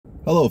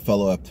Hello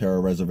fellow Aptera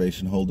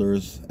reservation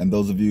holders and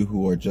those of you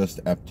who are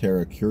just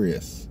Aptera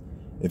curious.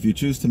 If you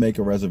choose to make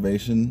a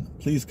reservation,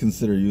 please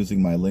consider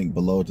using my link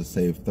below to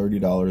save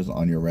 $30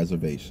 on your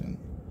reservation.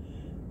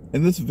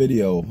 In this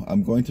video,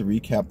 I'm going to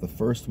recap the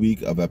first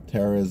week of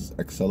Aptera's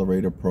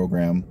Accelerator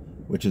program,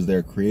 which is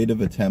their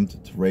creative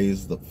attempt to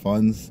raise the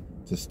funds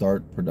to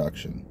start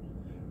production.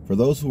 For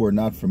those who are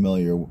not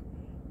familiar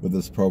with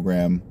this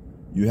program,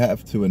 you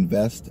have to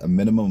invest a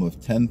minimum of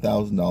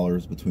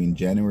 $10,000 between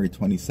January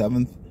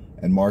 27th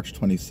and March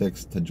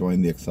 26th to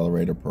join the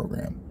Accelerator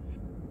program.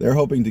 They're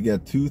hoping to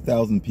get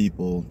 2,000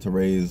 people to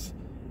raise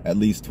at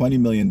least $20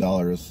 million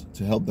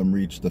to help them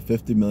reach the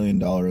 $50 million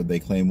they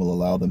claim will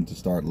allow them to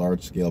start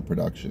large-scale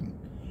production.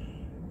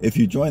 If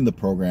you join the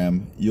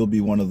program, you'll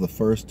be one of the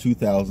first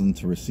 2,000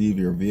 to receive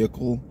your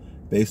vehicle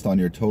based on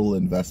your total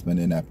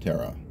investment in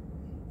Aptera.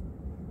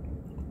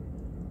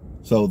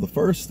 So the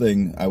first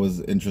thing I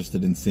was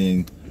interested in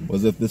seeing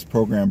was if this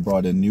program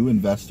brought in new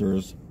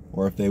investors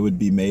or if they would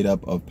be made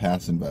up of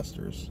past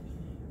investors.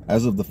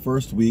 As of the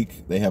first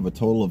week, they have a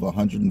total of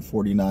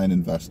 149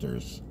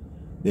 investors.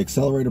 The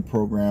Accelerator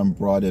program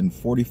brought in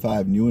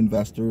 45 new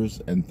investors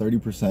and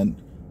 30%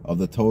 of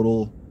the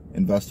total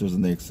investors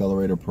in the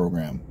Accelerator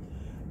program.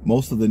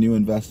 Most of the new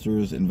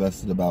investors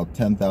invested about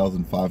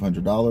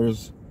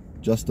 $10,500,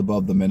 just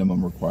above the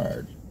minimum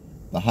required.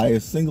 The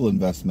highest single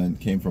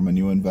investment came from a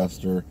new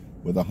investor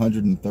with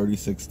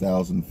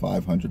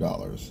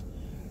 $136,500.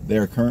 They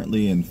are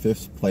currently in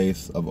 5th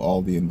place of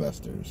all the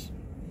investors.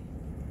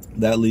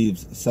 That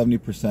leaves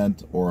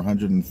 70% or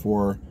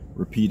 104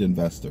 repeat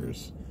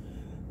investors.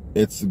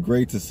 It's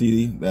great to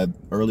see that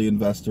early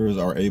investors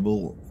are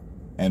able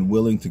and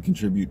willing to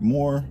contribute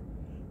more.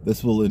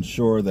 This will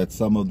ensure that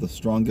some of the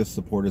strongest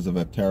supporters of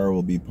Aptera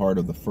will be part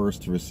of the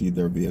first to receive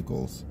their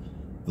vehicles.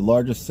 The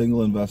largest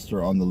single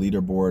investor on the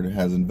leaderboard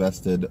has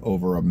invested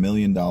over $1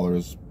 million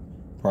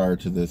prior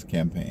to this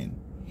campaign.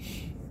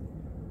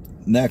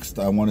 Next,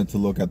 I wanted to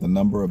look at the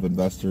number of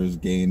investors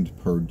gained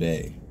per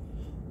day.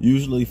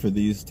 Usually for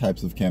these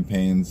types of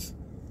campaigns,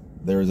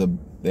 they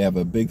have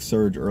a big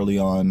surge early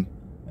on,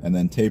 and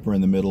then taper in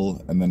the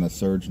middle, and then a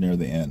surge near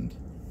the end.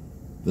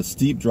 The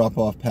steep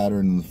drop-off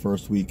pattern in the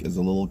first week is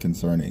a little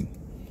concerning.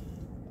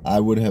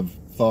 I would have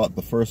thought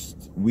the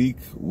first week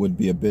would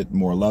be a bit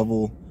more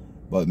level,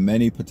 but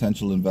many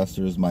potential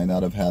investors might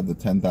not have had the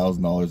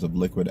 $10,000 of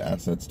liquid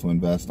assets to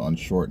invest on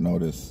short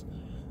notice.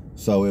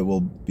 So it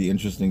will be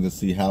interesting to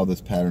see how this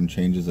pattern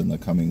changes in the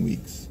coming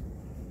weeks.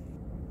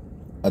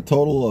 A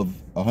total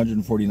of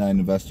 149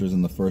 investors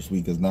in the first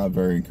week is not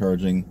very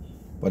encouraging,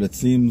 but it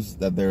seems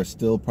that they're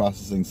still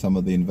processing some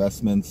of the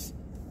investments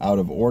out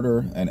of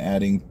order and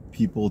adding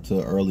people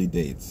to early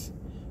dates.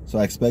 So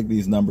I expect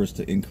these numbers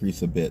to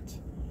increase a bit.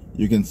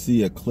 You can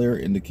see a clear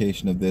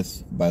indication of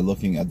this by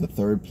looking at the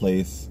 3rd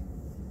place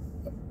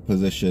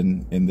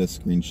position in this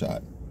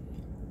screenshot.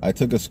 I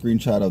took a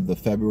screenshot of the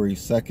February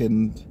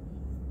 2nd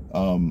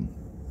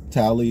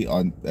tally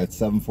at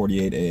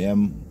 7:48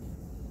 a.m.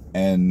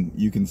 and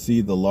you can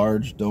see the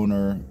large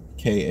donor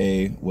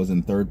KA was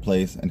in 3rd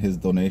place and his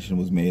donation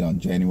was made on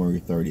January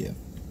 30th.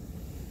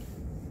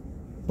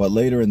 But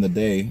later in the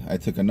day, I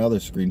took another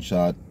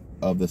screenshot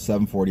of the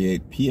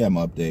 7:48 p.m.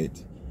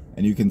 update,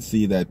 and you can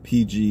see that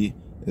PG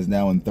is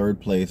now in 3rd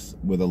place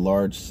with a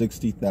large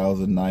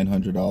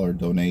 $60,900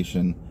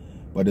 donation,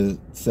 but it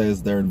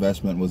says their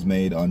investment was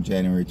made on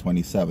January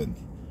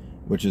 27th,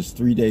 which is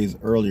 3 days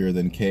earlier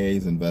than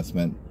KA's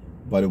investment,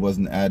 but it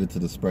wasn't added to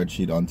the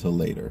spreadsheet until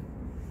later.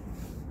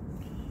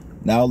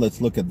 Now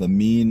let's look at the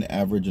mean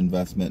average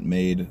investment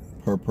made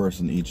per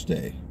person each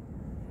day.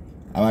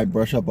 I might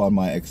brush up on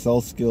my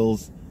Excel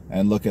skills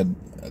and look at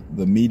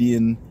the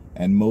median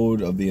and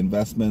mode of the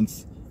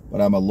investments,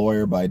 but I'm a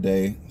lawyer by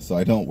day, so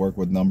I don't work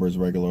with numbers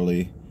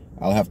regularly.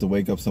 I'll have to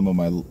wake up some of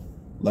my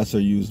lesser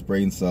used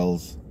brain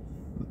cells.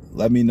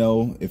 Let me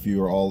know if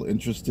you are all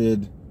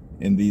interested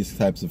in these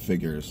types of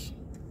figures.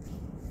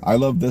 I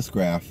love this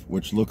graph,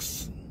 which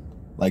looks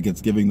like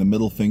it's giving the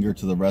middle finger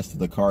to the rest of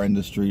the car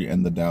industry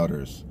and the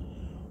doubters.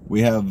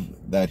 We have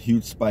that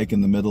huge spike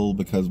in the middle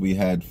because we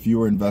had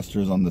fewer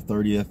investors on the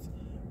 30th,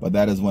 but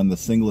that is when the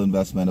single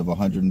investment of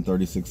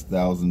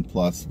 136,000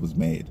 plus was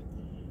made.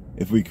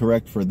 If we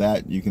correct for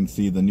that, you can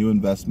see the new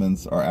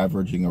investments are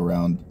averaging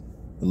around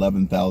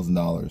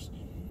 $11,000.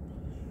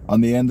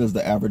 On the end is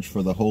the average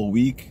for the whole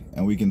week,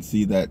 and we can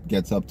see that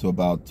gets up to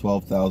about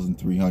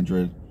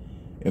 $12,300.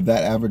 If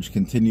that average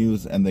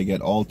continues and they get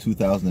all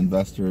 2,000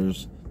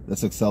 investors,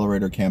 this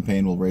Accelerator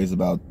campaign will raise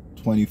about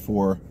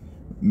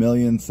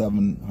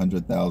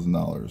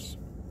 $24,700,000.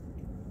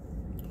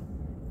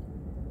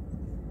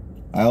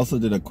 I also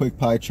did a quick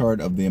pie chart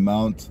of the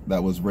amount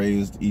that was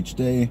raised each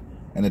day,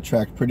 and it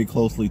tracked pretty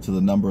closely to the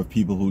number of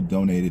people who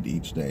donated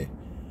each day.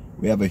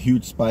 We have a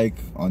huge spike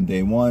on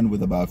day 1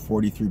 with about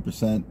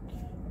 43%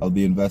 of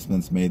the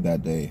investments made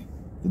that day.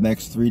 The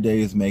next 3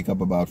 days make up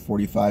about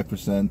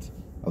 45%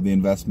 of the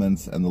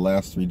investments, and the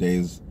last 3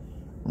 days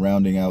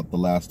rounding out the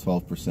last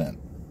 12%.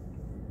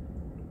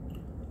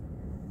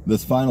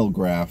 This final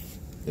graph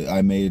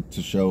I made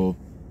to show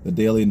the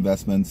daily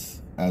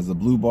investments as the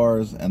blue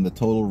bars and the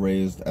total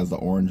raised as the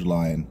orange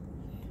line.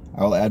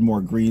 I will add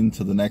more green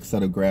to the next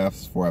set of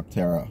graphs for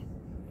Aptera.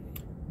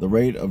 The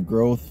rate of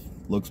growth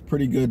looks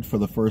pretty good for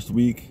the first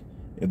week.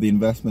 If the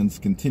investments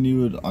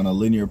continued on a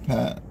linear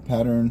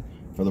pattern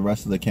for the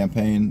rest of the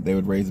campaign, they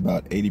would raise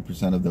about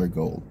 80% of their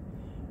goal,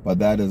 but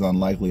that is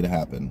unlikely to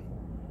happen.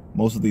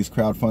 Most of these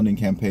crowdfunding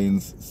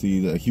campaigns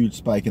see a huge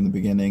spike in the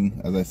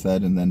beginning, as I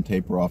said, and then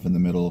taper off in the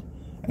middle,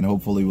 and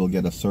hopefully we'll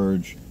get a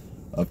surge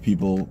of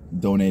people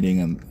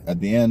donating at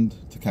the end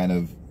to kind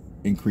of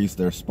increase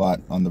their spot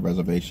on the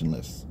reservation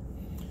list.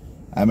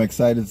 I'm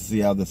excited to see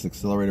how this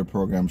Accelerator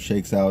program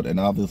shakes out, and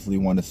obviously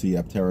want to see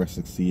Aptera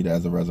succeed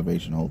as a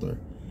reservation holder.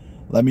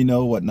 Let me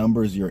know what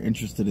numbers you're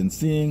interested in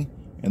seeing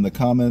in the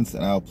comments,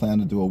 and I'll plan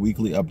to do a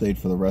weekly update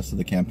for the rest of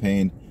the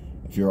campaign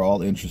if you're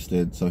all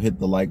interested, so hit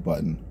the like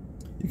button.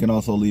 You can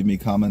also leave me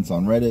comments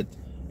on Reddit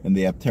in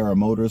the Aptera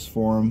Motors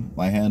forum.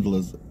 My handle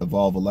is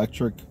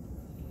Evolv-Electric.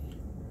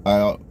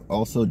 I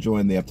also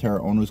joined the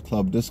Aptera Owners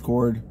Club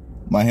Discord.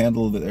 My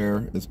handle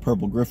there is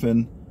Purple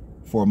Griffin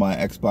for my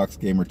Xbox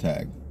gamer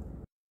tag.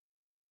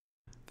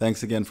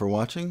 Thanks again for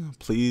watching.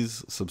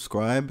 Please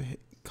subscribe,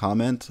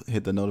 comment,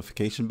 hit the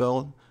notification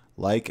bell,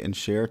 like and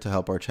share to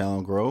help our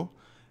channel grow.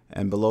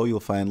 And below you'll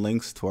find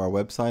links to our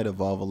website,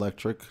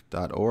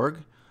 evolv-electric.org,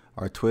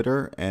 our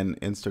Twitter and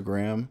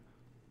Instagram